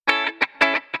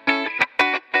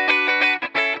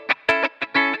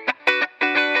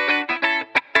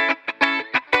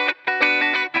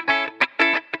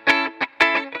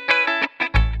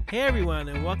Hey everyone,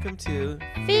 and welcome to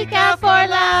Fika for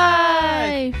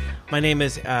Life! My name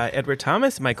is Edward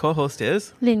Thomas. My co-host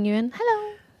is Lin Yuan.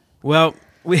 Hello. Well,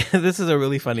 this is a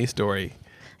really funny story.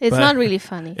 It's But not really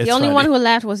funny. it's The only funny. one who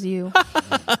laughed was you.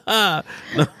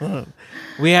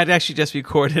 We had actually just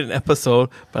recorded an episode,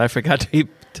 but I forgot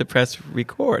to press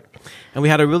record. And we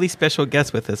had a really special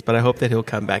guest with us, but I hope that he'll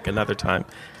come back another time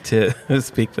to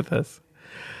speak with us.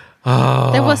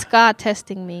 Oh, That was God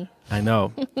testing me. I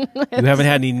know. You haven't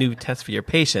had any new tests for your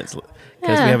patience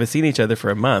because Yeah. we haven't seen each other for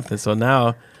a month. And so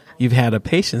now you've had a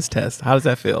patience test. How does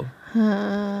that feel?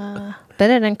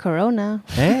 Better than Corona.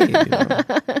 Hey.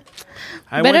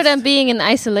 Better than being in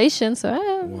isolation. So,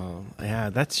 Well, yeah,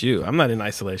 that's you. I'm not in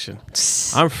isolation.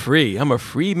 I'm free. I'm a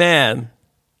free man.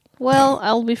 well,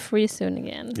 I'll be free soon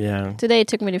again. Yeah. Today it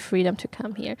took me the freedom to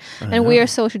come here. And we are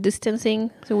social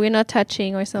distancing, so we're not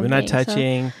touching or something. We're not so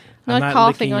touching. not I'm not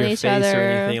coughing licking on your each face other. or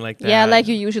anything like that. Yeah, like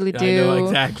you usually do. I know,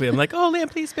 exactly. I'm like, oh, Liam,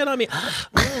 please spit on me.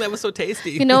 That was so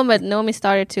tasty. You know, but Naomi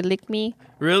started to lick me.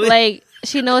 Really? Like,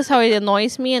 she knows how it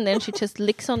annoys me, and then she just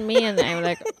licks on me, and I'm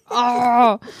like,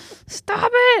 oh,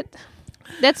 stop it.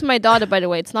 That's my daughter, by the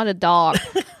way. It's not a dog.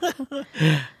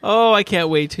 Oh, I can't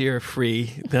wait till you're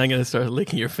free. Then I'm going to start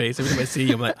licking your face. Every time I see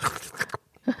you, I'm like,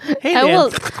 hey,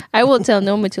 man. I will tell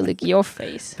Naomi to lick your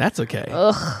face. That's okay.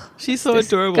 Ugh. She's so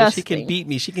adorable. She can disgusting. beat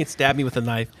me. She can stab me with a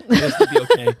knife. It's going to be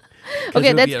okay. 'Cause Okay,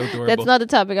 it'll be adorable. that's not the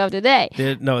topic of the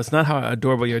day. No, it's not how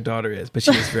adorable your daughter is, but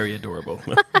she is very adorable.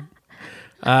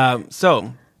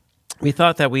 So we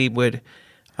thought that we would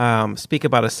speak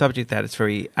about a subject that is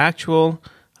very actual,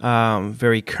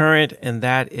 very current, and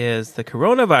that is the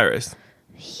coronavirus.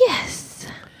 Yes.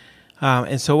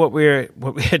 And so what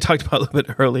we had talked about a little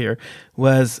bit earlier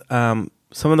was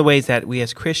some of the ways that we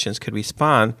as Christians could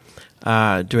respond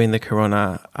during the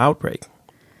corona outbreak.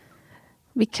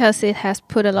 Because it has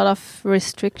put a lot of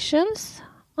restrictions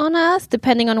on us,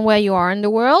 depending on where you are in the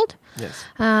world. Yes.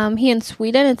 Here in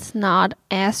Sweden, it's not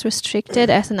as restricted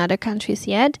as in other countries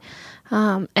yet.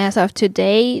 As of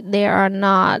today, there are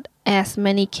not as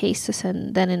many cases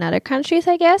than in other countries,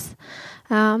 I guess.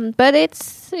 But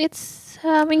it's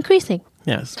increasing.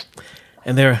 Yes.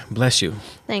 And there, bless you.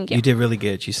 Thank you. You did really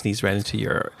good. You sneezed right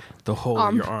into the hole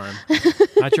of your arm.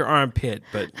 Not your armpit,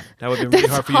 but that would have been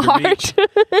really hard for you to reach.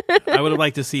 I would have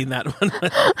liked to see that one.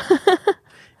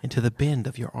 Into the bend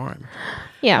of your arm.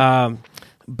 Yeah.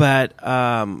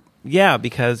 Yeah,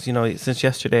 because, since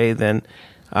yesterday, then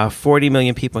 40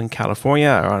 million people in California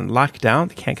are on lockdown.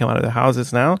 They can't come out of their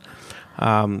houses now.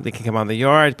 They can come out of the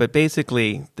yard, but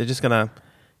basically they're just going to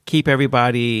keep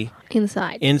everybody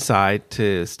inside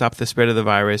to stop the spread of the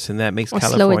virus, and that makes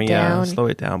California slow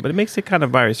it down. But it makes it kind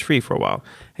of virus free for a while,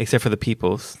 except for the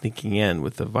people sneaking in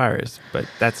with the virus. But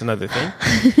that's another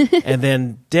thing. And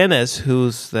then Dennis,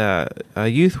 who's the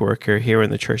youth worker here in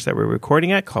the church that we're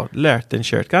recording at, called Löten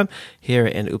Kyrkan here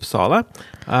in Uppsala,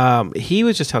 he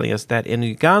was just telling us that in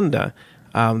Uganda,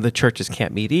 the churches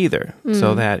can't meet either,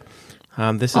 so that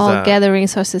this All is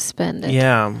gatherings are suspended.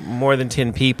 Yeah, more than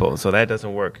 10 people. So that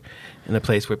doesn't work in a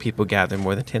place where people gather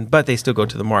more than 10, but they still go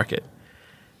to the market.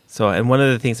 So, and one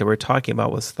of the things that we're talking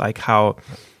about was like how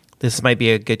this might be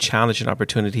a good challenge and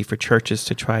opportunity for churches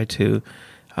to try to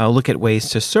look at ways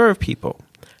to serve people.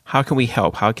 How can we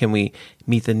help? How can we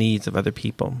meet the needs of other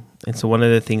people? And so one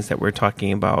of the things that we're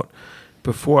talking about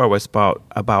before was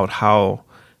about how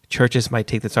churches might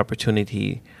take this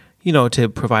opportunity to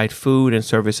provide food and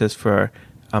services for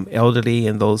elderly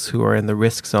and those who are in the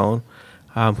risk zone,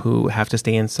 who have to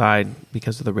stay inside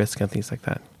because of the risk and things like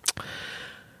that.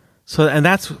 So, and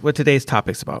that's what today's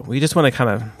topic's about. We just want to kind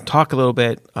of talk a little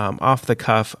bit off the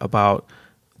cuff about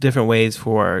different ways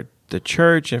for the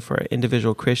church and for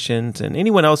individual Christians and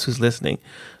anyone else who's listening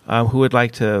who would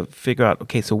like to figure out,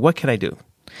 okay, so what can I do?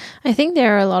 I think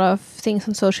there are a lot of things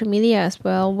on social media as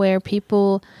well where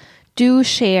people do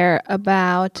share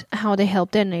about how they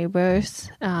help their neighbors,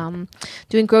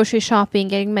 doing grocery shopping,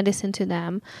 getting medicine to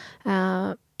them,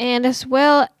 and as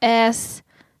well as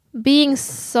being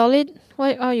solid.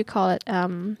 What do you call it?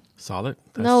 Solid?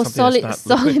 No,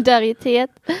 solidaritet.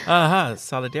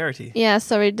 Solidarity. Yeah,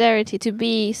 solidarity. To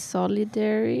be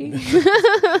solidary.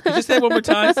 Could you say it one more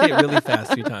time? Say it really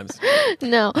fast 3 times.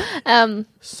 No.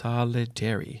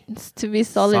 Solidary. It's to be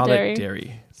solidary.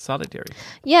 Solidary.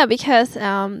 Yeah, because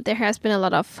there has been a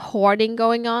lot of hoarding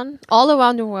going on all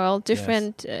around the world.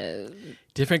 Different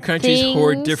countries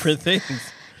hoard different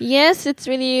things. Yes, it's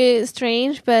really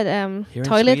strange, but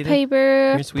toilet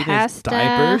paper,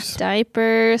 pasta,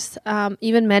 diapers,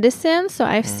 even medicine. So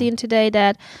I've seen today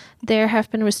that there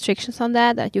have been restrictions on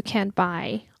that you can't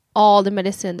buy all the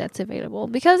medicine that's available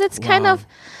because it's kind of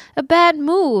a bad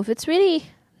move. It's really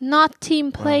not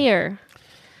team player.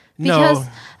 Because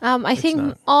I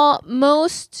think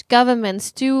most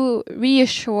governments do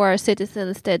reassure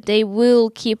citizens that they will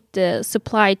keep the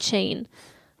supply chain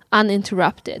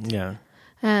uninterrupted. Yeah.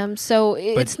 So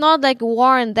it's not like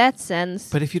war in that sense.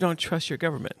 But if you don't trust your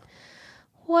government,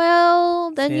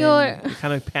 well, then you're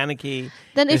kind of panicky.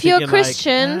 Then if you're a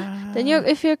Christian,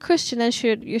 if you're a Christian, then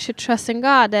you should trust in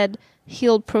God that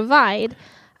He'll provide.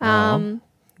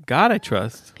 God, I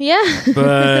trust. Yeah.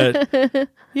 But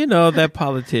that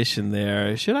politician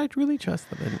there, should I really trust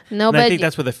them? No, but I think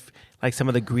that's where some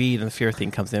of the greed and the fear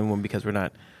thing comes in because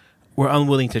we're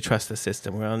unwilling to trust the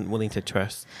system. We're unwilling to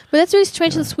trust. But that's really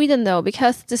strange in Sweden, though,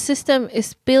 because the system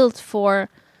is built for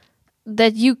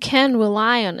that you can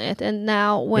rely on it. And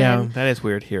now when that is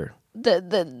weird here.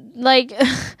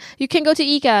 You can go to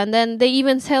ICA and then they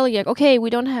even tell you, okay, we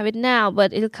don't have it now,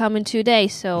 but it'll come in 2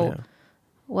 days. So,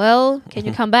 well, can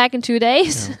you come back in 2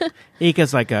 days?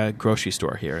 ICA's like a grocery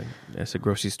store here. It's a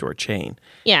grocery store chain.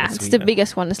 Yeah, it's the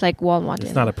biggest one. It's like Walmart.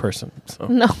 It's not a person. So.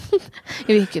 No,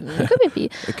 it could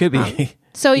be. It could be.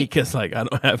 So ICA's like, I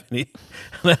don't have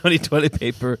any toilet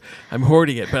paper. I'm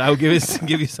hoarding it, but I'll give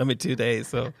you some in 2 days.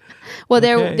 So, well,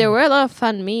 there were a lot of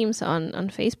fun memes on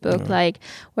Facebook, like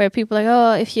where people are like,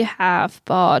 oh, if you have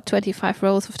bought 25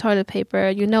 rolls of toilet paper,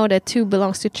 you know that 2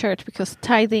 belongs to church because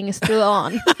tithing is still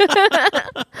on.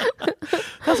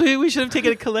 That's why we should have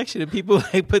taken a collection and people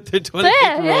put their toilet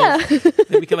paper rolls.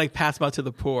 Then we can pass them out to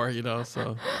the poor,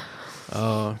 So,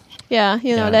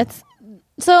 that's.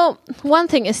 So one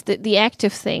thing is the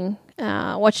active thing,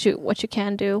 what you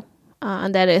can do,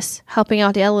 and that is helping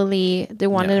out the elderly, the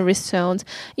one in the risk zones.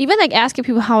 Even asking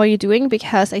people how are you doing,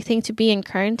 because I think to be in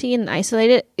quarantine and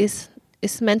isolated is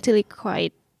mentally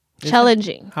quite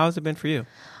challenging. How has it been for you?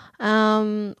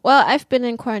 Well, I've been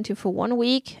in quarantine for 1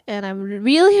 week, and I'm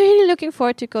really, really looking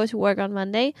forward to go to work on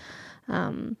Monday.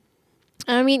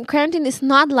 I mean, quarantine is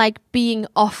not like being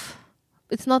off.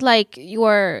 It's not like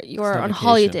you're on vacation,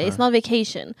 holiday. It's not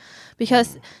vacation,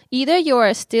 because either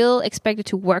you're still expected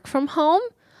to work from home,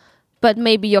 but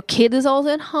maybe your kid is also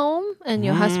at home and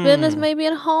your husband is maybe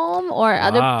at home, or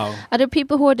other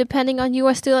people who are depending on you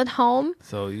are still at home.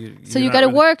 So you got to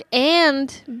work and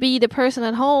be the person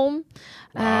at home.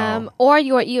 Or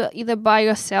you are either by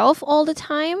yourself all the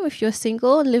time if you're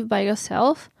single and live by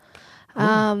yourself.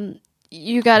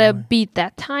 You gotta beat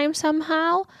that time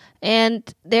somehow, and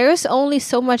there's only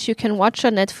so much you can watch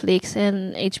on Netflix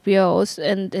and HBOs,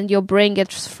 and your brain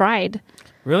gets fried.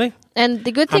 Really? And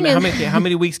the good thing is, how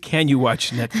many weeks can you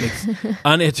watch Netflix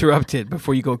uninterrupted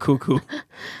before you go cuckoo?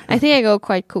 I think I go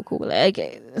quite cuckoo.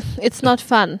 It's not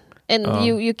fun, and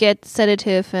you get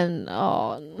sedative, and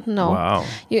wow,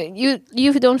 you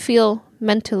don't feel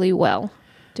mentally well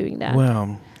doing that.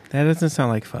 Well, that doesn't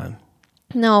sound like fun.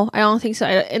 No, I don't think so.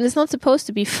 And it's not supposed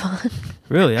to be fun.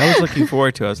 Really? I was looking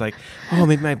forward to it. I was like,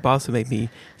 maybe my boss would make me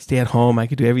stay at home. I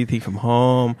could do everything from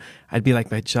home. I'd be like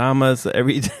pajamas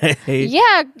every day.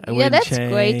 Yeah, that's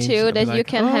great too, that you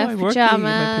can have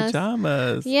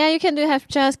pajamas. Yeah, you can have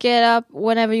pajamas, get up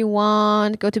whenever you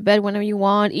want, go to bed whenever you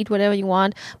want, eat whatever you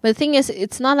want. But the thing is,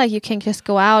 it's not like you can just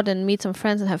go out and meet some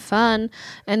friends and have fun.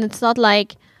 And it's not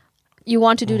like you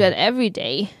want to do that every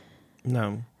day.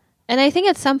 No. And I think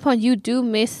at some point you do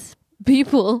miss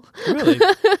people. Really?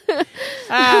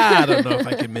 I don't know if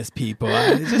I can miss people.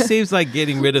 It just seems like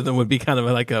getting rid of them would be kind of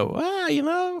like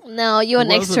No, you're an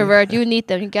extrovert. You need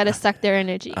them. You got to suck their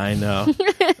energy. I know.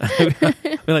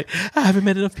 We're like, I haven't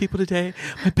met enough people today.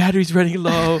 My battery's running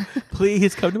low.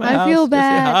 Please come to my house. I feel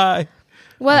bad. Say hi.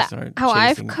 Well, how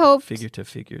I've coped figure to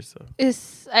figure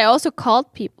is I also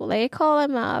called people. I call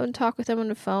them up and talk with them on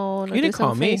the phone. You didn't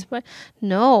call me? Facebook.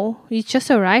 No, you just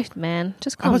arrived, man.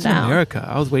 Just calm down. I was in America.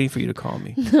 I was waiting for you to call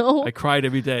me. No. I cried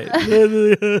every day.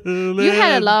 You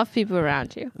had a lot of people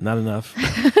around you. Not enough.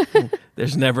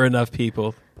 There's never enough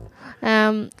people.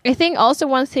 I think also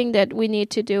one thing that we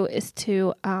need to do is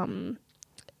to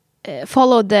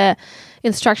follow the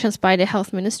instructions by the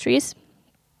health ministries.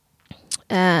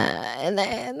 And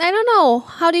I don't know.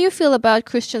 How do you feel about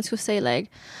Christians who say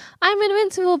I'm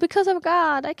invincible because of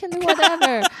God. I can do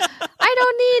whatever. I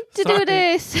don't need to do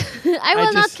this. I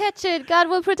will not catch it. God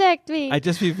will protect me. I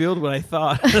just revealed what I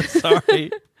thought.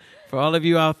 Sorry. For all of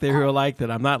you out there who are like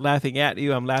that, I'm not laughing at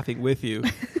you. I'm laughing with you.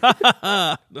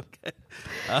 Okay.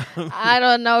 I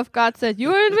don't know if God said,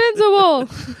 you're invincible.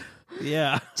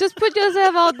 Yeah. Just put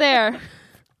yourself out there.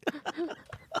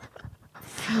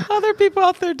 Other people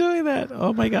out there doing that.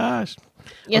 Oh my gosh.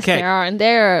 Yes, there are, and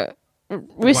they're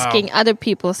risking other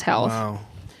people's health. Wow. Well,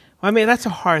 I mean, that's a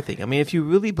hard thing. I mean, if you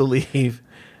really believe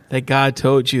that God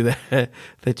told you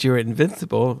that you're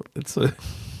invincible,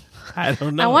 I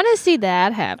don't know. I want to see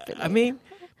that happen. I mean,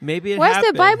 maybe it Where's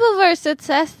happened. the Bible verse that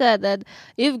says that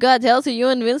if God tells you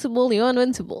you're invincible, you're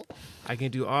invincible? I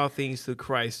can do all things through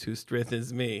Christ who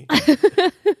strengthens me.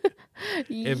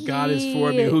 If God is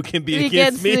for me, who can be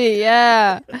against me?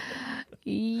 Yeah.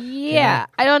 Yeah.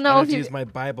 I don't know I if you use my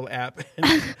Bible app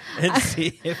and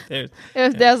see if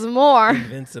there's more.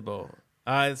 invincible.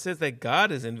 It says that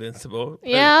God is invincible. But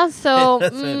Yeah, so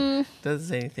it doesn't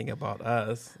say anything about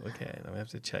us. Okay, I have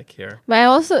to check here.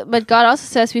 but God also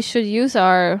says we should use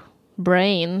our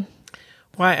brain.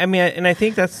 Well, I mean, and I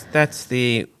think that's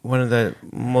the one of the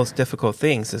most difficult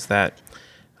things is that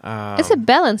It's a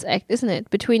balance act, isn't it,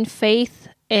 between faith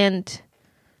and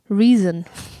reason?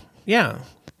 yeah.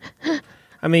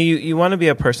 I mean, you want to be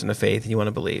a person of faith and you want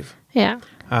to believe. Yeah.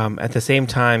 At the same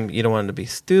time, you don't want to be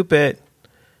stupid.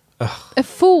 A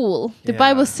fool. The Yeah.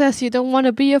 Bible says you don't want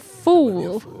to be a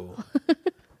fool.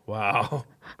 Wow.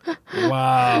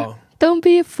 Wow. Don't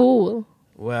be a fool.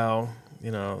 Well,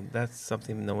 that's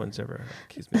something no one's ever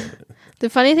accused me of. The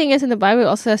funny thing is in the Bible it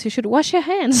also says you should wash your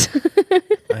hands.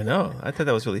 I know. I thought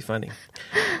that was really funny.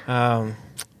 Have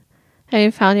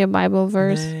you found your Bible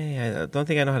verse? I don't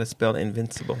think I know how to spell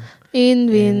invincible.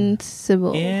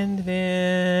 Invincible.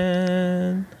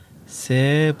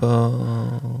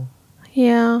 Invincible.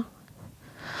 Yeah.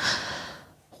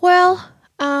 Well,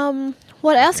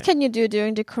 what else can you do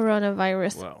during the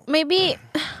coronavirus? Well, Maybe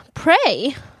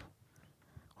pray.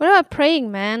 What about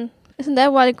praying, man? Isn't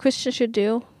that what a Christian should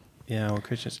do? Yeah, well,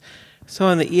 Christians. So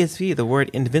in the ESV, the word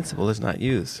invincible is not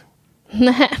used.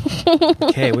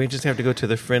 Okay, we just have to go to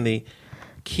the friendly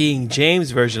King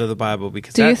James version of the Bible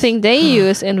because Do you think they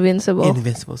use invincible?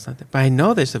 invincible is not there. But I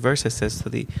know there's a verse that says, "To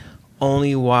the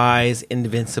only wise,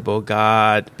 invincible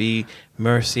God be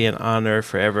mercy and honor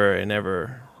forever and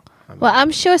ever." Well,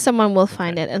 I'm sure someone will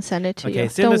find it and send it to you.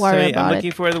 Send Don't this to worry me. about I'm it.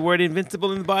 looking for the word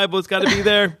invincible in the Bible. It's got to be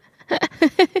there.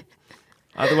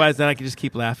 Otherwise, then I can just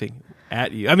keep laughing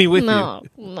at you. I mean, with you.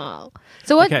 No.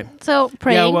 So what? Okay. So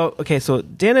praying. Yeah, well, okay. So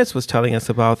Dennis was telling us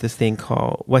about this thing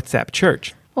called WhatsApp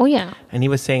Church. Oh yeah. And he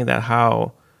was saying that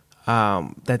how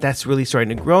that's really starting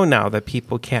to grow now, that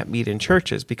people can't meet in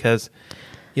churches because,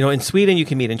 in Sweden you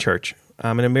can meet in church.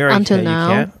 In America Until now.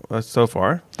 you can't. Well, so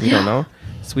far, we don't know.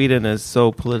 Sweden is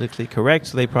so politically correct,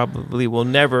 so they probably will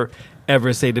never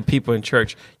ever say to people in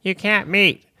church, "You can't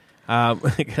meet,"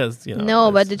 because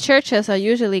No, but the churches are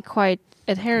usually quite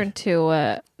adherent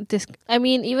to this. I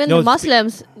mean, even No, the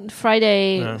Muslims'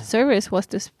 Friday Yeah. service was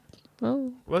this.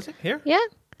 Oh, was it here? yeah.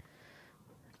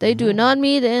 They do not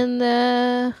meet in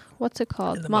the what's it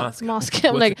called? In the mosque. Mosque.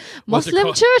 I'm What's like what's it Muslim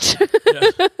called? church.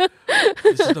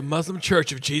 This is the Muslim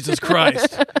Church of Jesus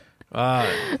Christ.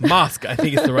 Mosque, I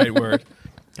think is the right word.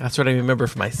 That's what I remember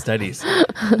from my studies.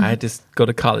 I had to go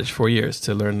to college 4 years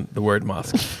to learn the word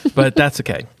mosque, but that's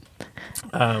okay.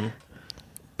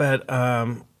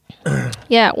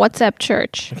 Yeah, WhatsApp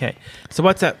church. Okay, so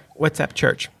WhatsApp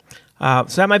Church. So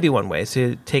that might be one way,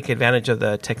 to take advantage of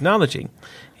the technology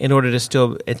in order to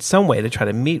still, in some way, to try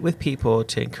to meet with people,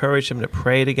 to encourage them to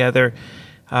pray together.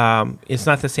 It's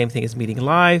not the same thing as meeting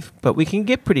live, but we can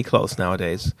get pretty close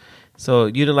nowadays. So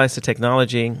utilize the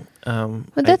technology.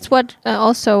 But that's what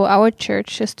also our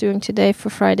church is doing today for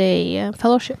Friday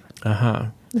fellowship.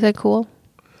 Is that cool?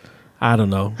 I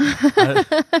don't know.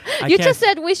 You just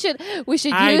said we should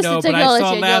I use know, the technology. but I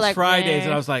saw and you're last like, Fridays "Nah."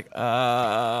 and I was like,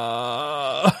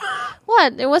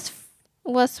 What? It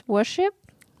was worship?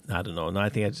 I don't know. No, I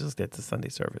think I just did the Sunday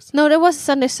service. No, there was a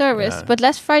Sunday service, Yeah. but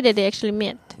last Friday they actually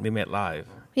met. We met live.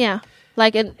 Yeah,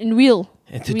 like in real.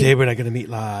 And today we're not going to meet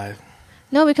live.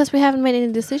 No, because we haven't made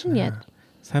any decision yet.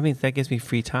 So that means that gives me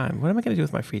free time. What am I going to do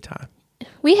with my free time?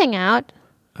 We hang out.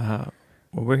 Well,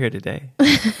 we're here today.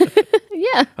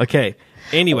 Yeah. Okay.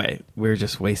 Anyway, we're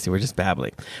just wasting. We're just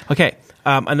babbling. Okay.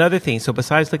 Another thing. So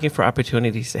besides looking for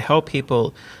opportunities to help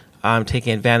people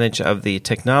taking advantage of the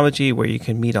technology where you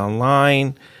can meet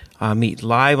online, meet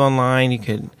live online, you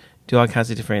can do all kinds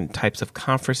of different types of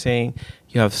conferencing.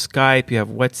 You have Skype, you have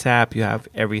WhatsApp, you have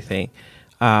everything.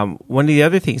 One of the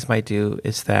other things might do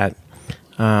is that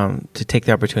to take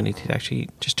the opportunity to actually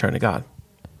just turn to God.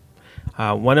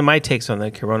 One of my takes on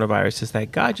the coronavirus is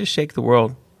that God just shake the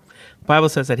world. The Bible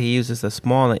says that he uses the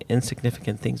small and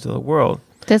insignificant things of the world.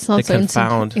 That's not to so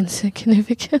confound.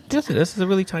 insignificant. Yes, this is a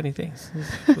really tiny thing. It's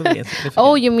really insignificant.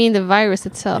 Oh, you mean the virus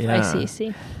itself? Yeah. I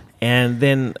see. And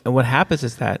then what happens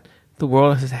is that the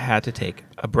world has had to take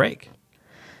a break.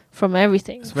 From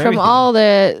everything. From From everything. all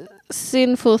the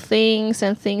sinful things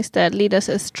and things that lead us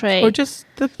astray. Or just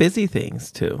the busy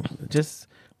things, too. Just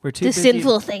We're too the busy.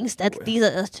 sinful things that lead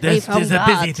us away from There's the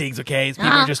God. busy things, okay? People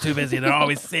are just too busy. They're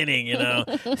always sinning,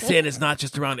 Sin is not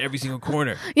just around every single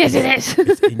corner. Yes, it is.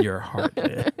 It's in your heart.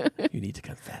 You need to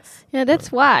confess. Yeah,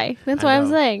 that's why. That's why I'm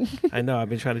know. saying. I know. I've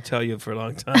been trying to tell you for a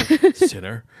long time,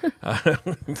 sinner.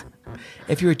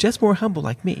 If you were just more humble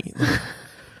like me.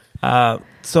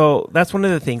 So that's one of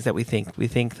the things that we think. We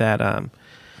think that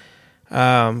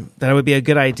that it would be a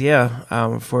good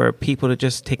idea for people to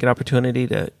just take an opportunity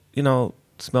to,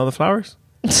 smell the flowers.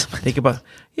 Think about,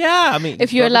 I mean,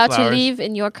 If you're smell the allowed to flowers. live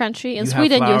in your country, in You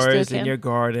Sweden, have you flowers still in can. your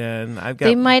garden. I've got.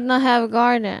 They might not have a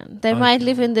garden. They might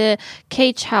live in the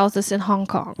cage houses in Hong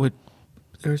Kong.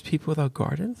 There's people without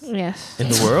gardens Yes. in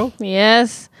the world.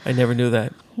 Yes. I never knew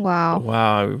that. Wow.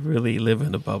 Wow, I really live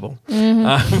in a bubble.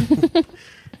 Mm-hmm.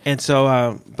 And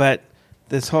so, but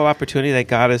this whole opportunity that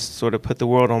God has sort of put the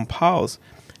world on pause,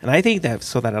 and I think that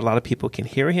so that a lot of people can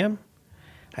hear Him,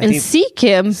 And seek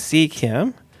Him. seek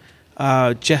Him,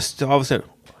 just all of a sudden,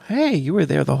 hey, you were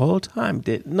there the whole time,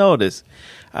 didn't notice,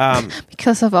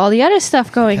 Because of all the other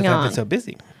stuff going because I've on. been so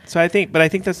busy. So I think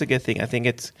that's a good thing. I think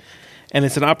it's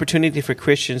an opportunity for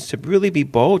Christians to really be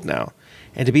bold now,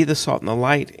 and to be the salt and the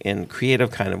light in creative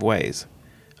kind of ways.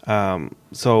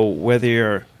 So whether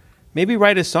you're maybe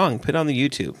write a song, put it on the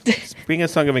YouTube, bring a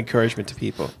song of encouragement to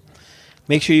people.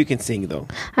 Make sure you can sing though.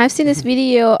 I've seen this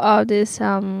video of this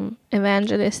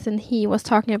evangelist, and he was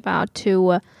talking about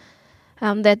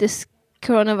that this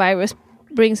coronavirus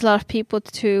brings a lot of people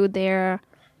to the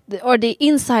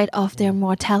inside of their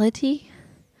mortality.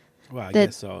 Well, I That-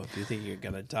 guess so. If you think you're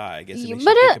gonna die, I guess it Yeah, makes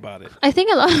but you think about it. I think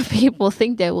a lot of people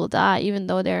think they will die, even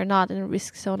though they're not in a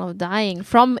risk zone of dying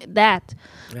from that.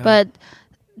 Yeah. But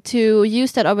to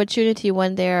use that opportunity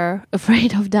when they're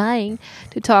afraid of dying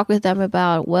to talk with them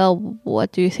about, well,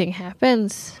 what do you think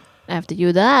happens after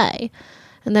you die?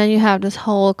 And then you have this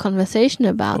whole conversation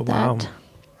about wow. that.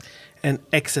 An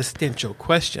existential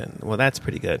question. Well, that's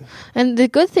pretty good. And the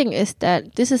good thing is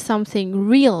that this is something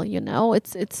real,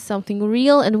 It's something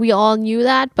real, and we all knew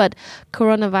that, but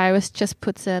coronavirus just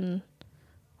puts in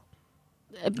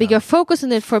a bigger focus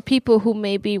on it for people who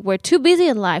maybe were too busy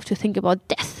in life to think about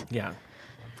death. Yeah.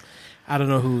 I don't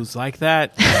know who's like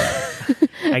that.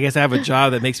 I guess I have a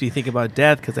job that makes me think about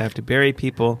death because I have to bury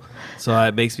people. So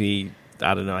it makes me,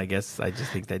 I don't know, I guess I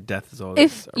just think that death is always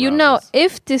If around us.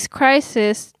 if this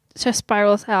crisis just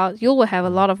spirals out, you will have a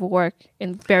lot of work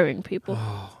in burying people.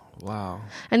 Wow.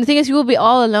 And the thing is, you will be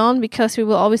all alone because we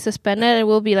will always suspend it, and it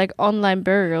will be like online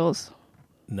burials.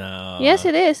 No. Yes,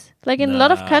 it is. Like in a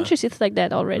lot of Nah. countries, it's like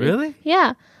that already. Really?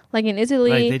 Yeah. Like in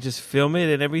Italy. Like they just film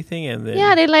it and everything and then...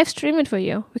 Yeah, they live stream it for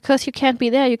you because you can't be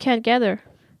there. You can't gather.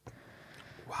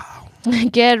 Wow.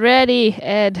 Get ready,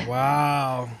 Ed.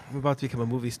 Wow. I'm about to become a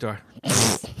movie star.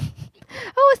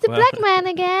 Oh, it's the Well- black man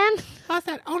again. How's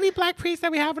that only black priest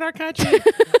that we have in our country?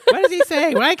 What does he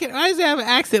say? Why does he have an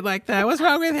accent like that? What's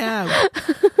wrong with him?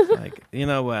 Like, you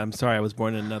know what? I'm sorry I was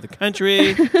born in another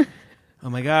country. Oh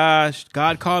my gosh.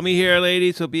 God called me here,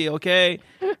 ladies. So be okay.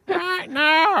 Right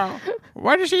now.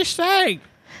 What does he say?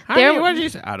 What does he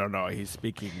say? I don't know. He's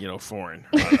speaking, foreign.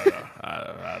 I don't know.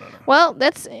 I don't know. Well,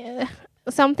 that's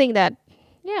something that,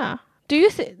 yeah.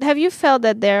 Have you felt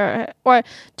that or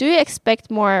do you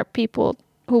expect more people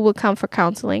who will come for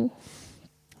counseling?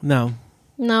 No.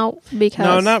 No, because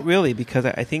No, not really, because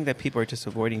I think that people are just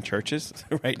avoiding churches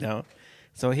right now.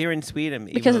 So here in Sweden...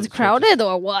 even because though it's the churches- crowded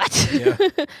or what? Yeah.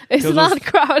 It's 'Cause not There's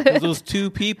crowded. those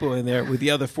 2 people in there with the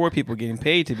other 4 people getting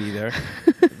paid to be there.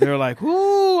 They're like,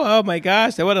 "Ooh, oh my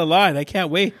gosh, what a line. I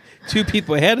can't wait. 2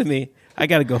 people ahead of me. I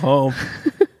got to go home."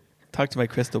 Talk to my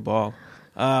crystal ball.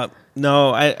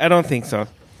 No, I don't think so.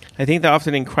 I think that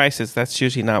often in crisis, that's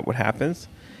usually not what happens,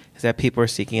 is that people are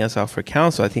seeking us out for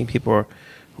counsel. I think people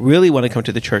really want to come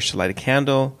to the church to light a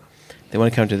candle. They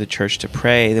want to come to the church to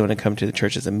pray. They want to come to the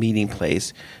church as a meeting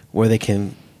place where they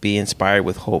can be inspired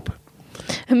with hope.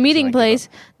 A meeting give place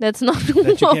that's not...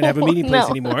 That you can't have a meeting place No.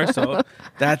 anymore. So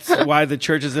that's why the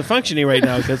church isn't functioning right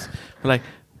now, because we're like,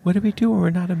 what do we do when we're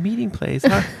not a meeting place?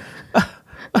 Huh?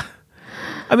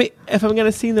 I mean, if I'm going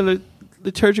to sing the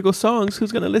liturgical songs,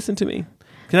 who's going to listen to me?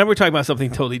 Because now we're talking about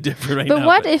something totally different right now. But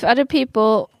what if other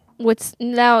people would...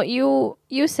 Now, you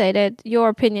say that your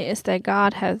opinion is that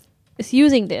God is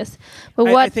using this. But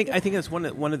I what... think that's one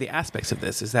of the aspects of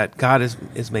this, is that God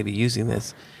is maybe using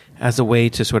this as a way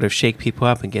to sort of shake people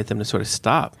up and get them to sort of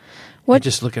stop and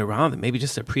just look around them, maybe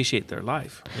just appreciate their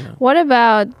life. What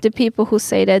about the people who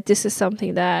say that this is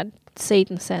something that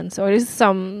Satan sends, or this is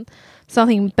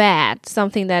something bad,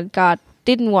 something that God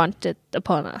didn't want it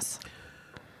upon us?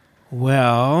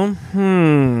 Well,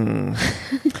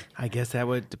 I guess that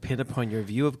would depend upon your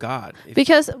view of God.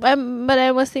 But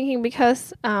I was thinking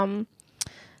because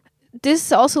this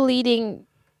is also leading,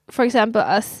 for example,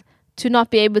 us to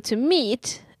not be able to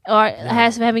meet or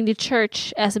as having the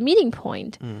church as a meeting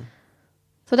point.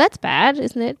 So that's bad,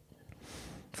 isn't it?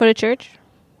 For the church?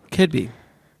 Could be.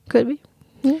 Could be.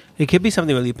 It could be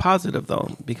something really positive,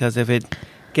 though, because if it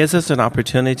gives us an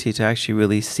opportunity to actually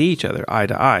really see each other eye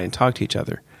to eye and talk to each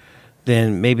other,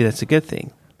 then maybe that's a good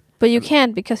thing. But you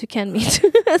can't because you can't meet.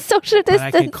 Social distancing. But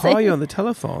I can call you on the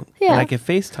telephone. Yeah. And I can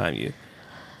FaceTime you.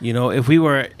 You know, if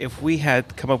we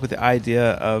had come up with the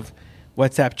idea of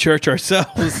WhatsApp church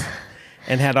ourselves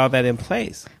and had all that in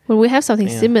place. Well, we have something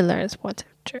similar as WhatsApp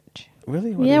church.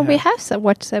 Really? We have some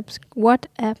WhatsApp groups.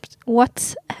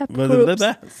 WhatsApp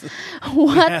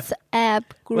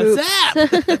groups.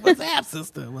 WhatsApp,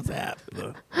 sister. WhatsApp.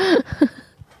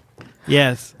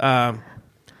 Yes.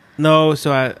 No,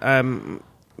 so I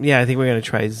think we're going to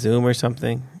try Zoom or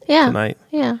something tonight.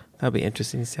 Yeah. That'll be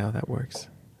interesting to see how that works.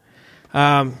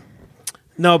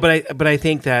 No, but I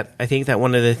think that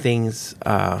one of the things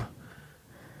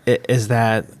is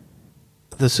that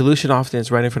the solution often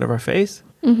is right in front of our face,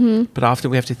 but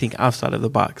often we have to think outside of the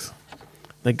box.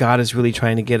 Like God is really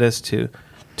trying to get us to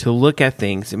look at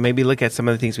things and maybe look at some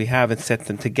of the things we have and set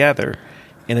them together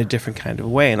in a different kind of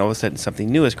way, and all of a sudden something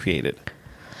new is created.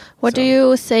 What do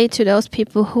you say to those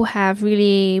people who have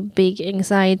really big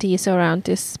anxieties around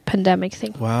this pandemic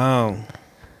thing? Wow.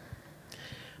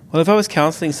 Well, if I was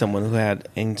counseling someone who had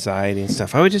anxiety and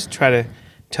stuff, I would just try to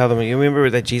tell them, you remember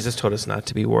that Jesus told us not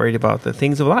to be worried about the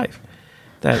things of life.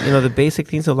 That, the basic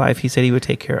things of life, he said he would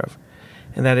take care of.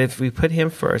 And that if we put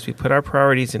him first, we put our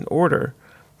priorities in order,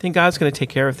 then God's going to take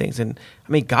care of things. And,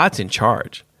 God's in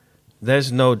charge.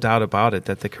 There's no doubt about it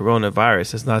that the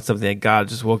coronavirus is not something that God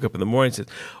just woke up in the morning and says,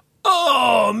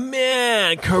 oh,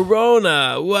 man,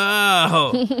 Corona,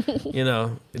 wow.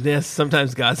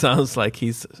 Sometimes God sounds like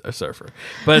he's a surfer.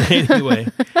 But anyway,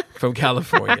 from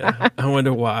California. I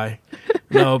wonder why.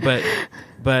 No, but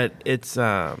it's,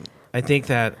 I think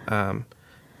that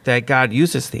God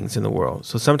uses things in the world.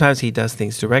 So sometimes he does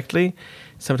things directly.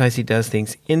 Sometimes he does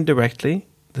things indirectly.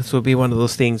 This will be one of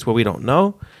those things where we don't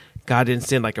know. God didn't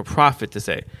send like a prophet to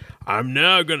say, I'm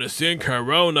now going to send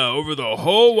Corona over the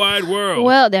whole wide world.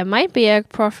 Well, there might be a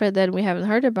prophet that we haven't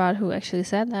heard about who actually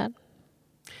said that.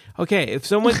 Okay, if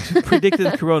someone predicted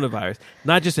the coronavirus,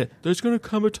 not just said, there's going to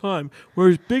come a time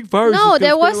where big virus is going to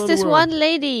spread around the world. No, there was this one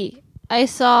lady I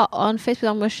saw on Facebook,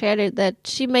 I'm going to share it, that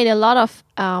she made a lot of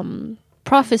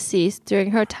prophecies during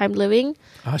her time living.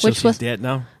 Oh, so she's dead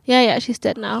now? Yeah, she's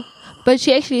dead now. But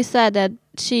she actually said that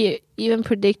she even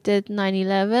predicted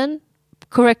 9/11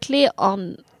 correctly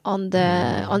in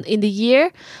the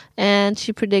year, and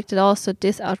she predicted also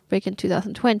this outbreak in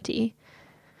 2020.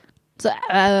 So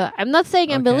I'm not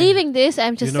saying I'm believing this.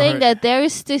 I'm just saying that there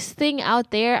is this thing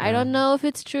out there. Yeah. I don't know if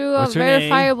it's true or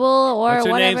verifiable or whatever.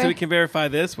 What's her name so we can verify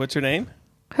this? What's her name?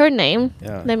 Her name?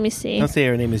 Yeah. Let me see. Don't say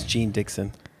her name is Jean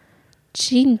Dixon.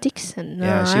 Jean Dixon? No,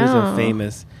 yeah, she was a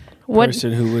famous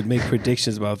person who would make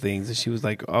predictions about things, and she was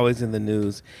like always in the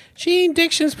news. Jean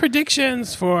Dixon's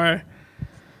predictions for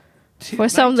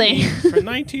something. For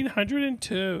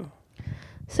 1902.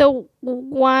 So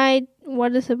what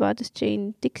is about this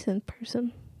Jane Dixon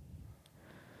person?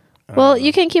 Well,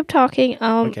 you can keep talking.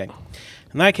 Okay.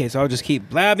 In that case, I'll just keep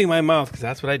blabbing my mouth because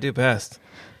that's what I do best.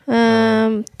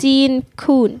 Dean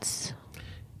Koontz.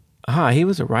 He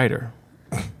was a writer.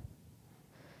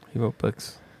 He wrote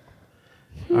books.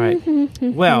 All right.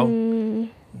 Well,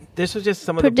 this was just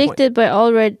some of the predicted by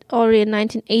already in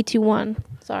 1981.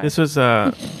 Sorry. This was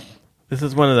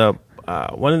one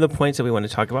of the points that we want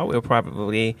to talk about. We'll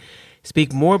probably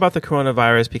speak more about the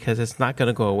coronavirus because it's not going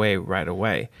to go away right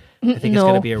away. I think it's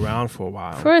going to be around for a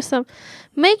while. First,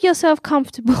 make yourself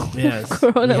comfortable. Yes. With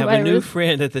coronavirus. We have a new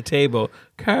friend at the table.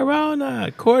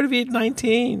 Corona,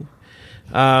 COVID-19.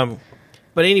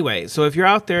 But anyway, so if you're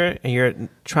out there and you're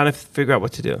trying to figure out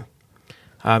what to do,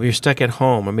 you're stuck at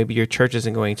home, or maybe your church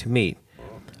isn't going to meet,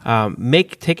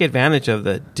 take advantage of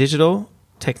the digital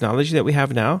technology that we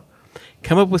have now.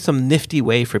 Come up with some nifty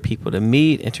way for people to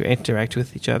meet and to interact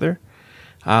with each other.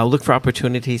 Look for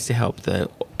opportunities to help the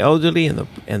elderly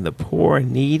and the poor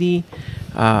and needy,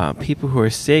 people who are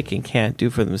sick and can't do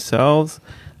for themselves.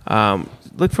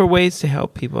 Look for ways to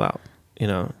help people out,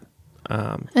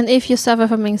 and if you suffer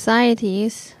from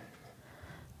anxieties,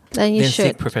 then you should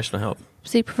seek professional help.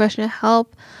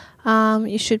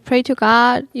 You should pray to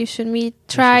God. You should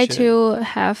try to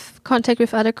have contact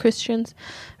with other Christians.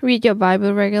 Read your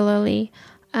Bible regularly.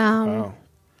 And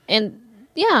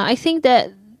I think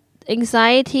that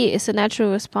anxiety is a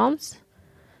natural response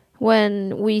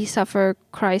when we suffer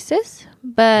crisis,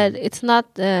 but it should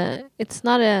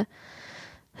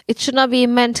not be a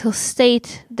mental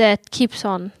state that keeps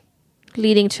on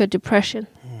leading to a depression.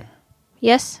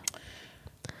 Yes?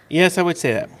 Yes, I would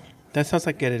say that. That sounds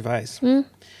like good advice.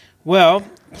 Well,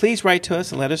 please write to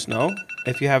us and let us know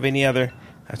if you have any other...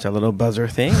 That's our little buzzer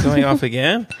thing going off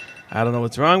again. I don't know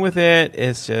what's wrong with it.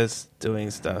 It's just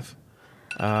doing stuff.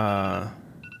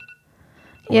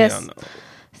 Yes.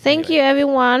 Thank you,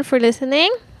 everyone, for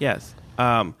listening. Yes.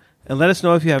 And let us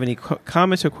know if you have any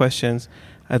comments or questions.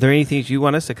 Are there any things you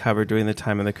want us to cover during the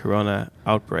time of the corona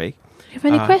outbreak? If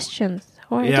you have any questions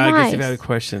or advice. I guess if you have a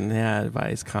question,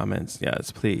 advice, comments,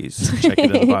 yes, please check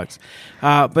it in the box.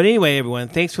 But anyway, everyone,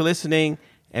 thanks for listening,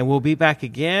 and we'll be back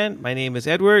again. My name is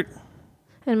Edward.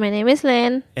 And my name is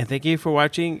Lynn. And thank you for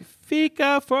watching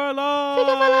Fika for Life.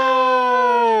 Fika for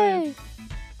Life!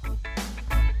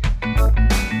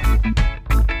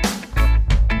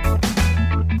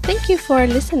 Thank you for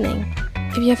listening.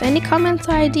 If you have any comments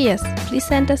or ideas, please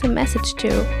send us a message to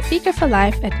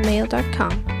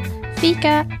fikaforlife@mail.com.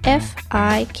 Fika,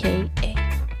 F-I-K-A.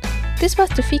 This was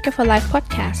the Fika for Life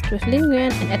podcast with Lynn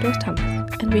Nguyen and Edward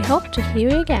Thomas, and we hope to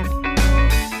hear you again.